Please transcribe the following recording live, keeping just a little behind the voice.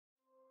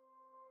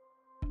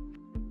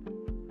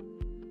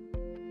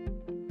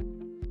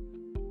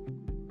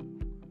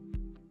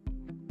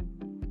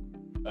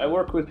I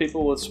work with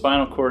people with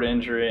spinal cord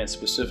injury and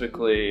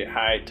specifically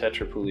high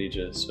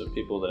tetraplegia, so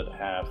people that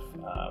have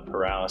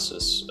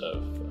paralysis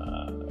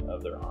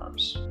of their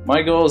arms.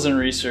 My goals in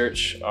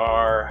research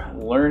are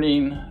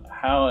learning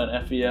how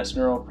an FES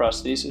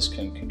neuroprosthesis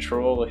can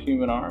control a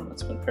human arm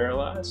that's been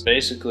paralyzed.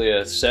 Basically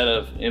a set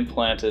of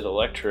implanted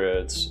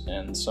electrodes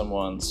in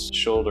someone's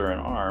shoulder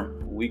and arm.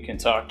 We can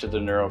talk to the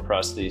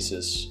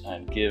neuroprosthesis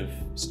and give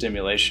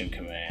stimulation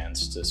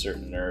commands to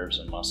certain nerves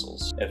and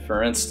muscles. If,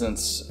 for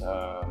instance,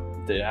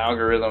 the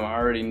algorithm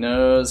already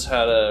knows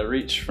how to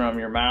reach from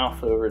your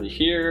mouth over to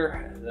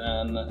here,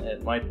 then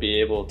it might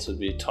be able to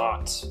be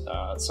taught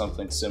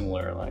something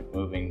similar, like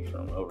moving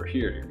from over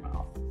here to your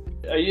mouth.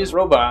 I use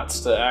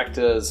robots to act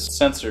as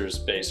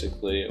sensors,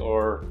 basically,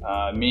 or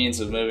means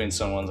of moving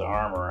someone's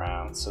arm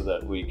around so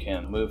that we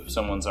can move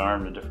someone's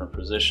arm to different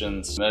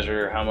positions,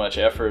 measure how much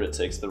effort it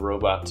takes the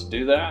robot to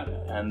do that,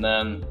 and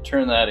then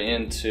turn that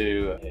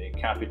into a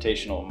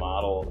computational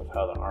model of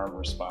how the arm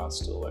responds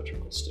to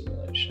electrical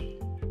stimulation.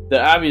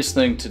 The obvious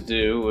thing to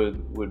do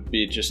would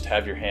be just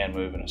have your hand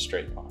move in a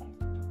straight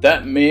line.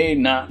 That may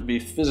not be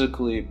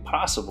physically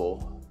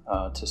possible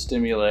to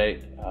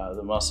stimulate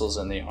the muscles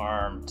in the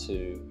arm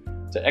to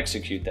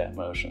execute that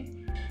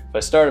motion. If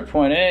I start at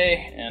point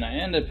A and I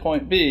end at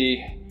point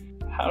B,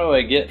 how do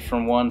I get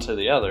from one to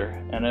the other?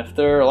 And if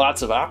there are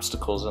lots of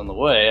obstacles in the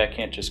way, I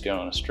can't just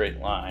go in a straight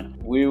line.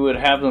 We would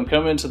have them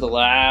come into the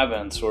lab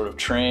and sort of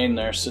train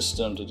their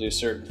system to do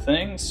certain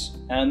things,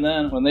 and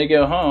then when they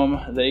go home,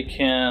 they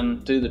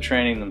can do the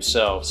training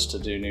themselves to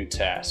do new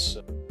tasks.